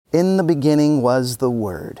In the beginning was the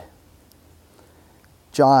Word.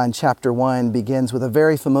 John chapter 1 begins with a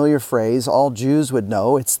very familiar phrase all Jews would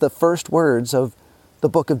know. It's the first words of the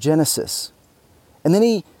book of Genesis. And then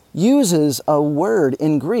he uses a word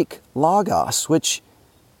in Greek, logos, which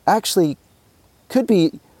actually could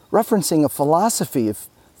be referencing a philosophy of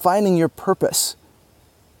finding your purpose.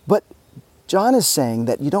 But John is saying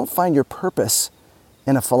that you don't find your purpose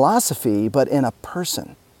in a philosophy, but in a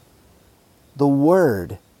person. The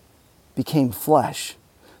Word became flesh.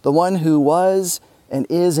 The one who was and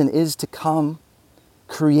is to come,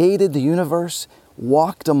 created the universe,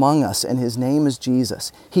 walked among us, and His name is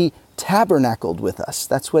Jesus. He tabernacled with us.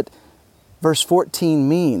 That's what verse 14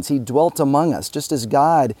 means. He dwelt among us. Just as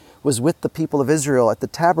God was with the people of Israel at the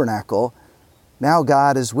tabernacle, now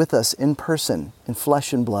God is with us in person, in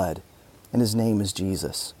flesh and blood, and His name is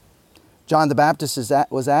Jesus. John the Baptist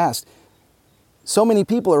was asked, so many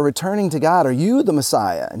people are returning to God. Are you the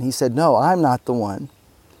Messiah? And he said, no, I'm not the one.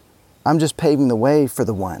 I'm just paving the way for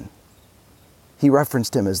the one. He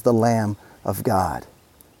referenced Him as the Lamb of God.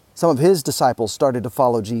 Some of His disciples started to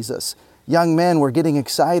follow Jesus. Young men were getting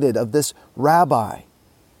excited of this rabbi.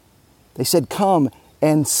 They said, come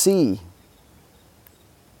and see.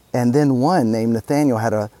 And then one named Nathanael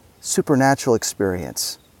had a supernatural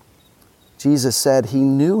experience. Jesus said he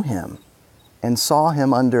knew him and saw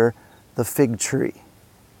him under the fig tree.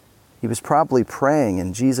 He was probably praying,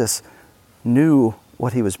 and Jesus knew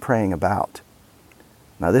what he was praying about.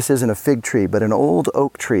 Now, this isn't a fig tree, but an old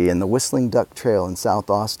oak tree in the Whistling Duck Trail in South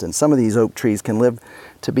Austin. Some of these oak trees can live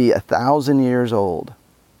to be 1,000 years old.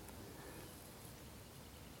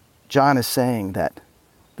 John is saying that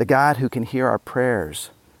the God who can hear our prayers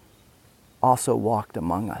also walked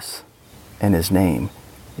among us, and His name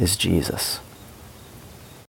is Jesus.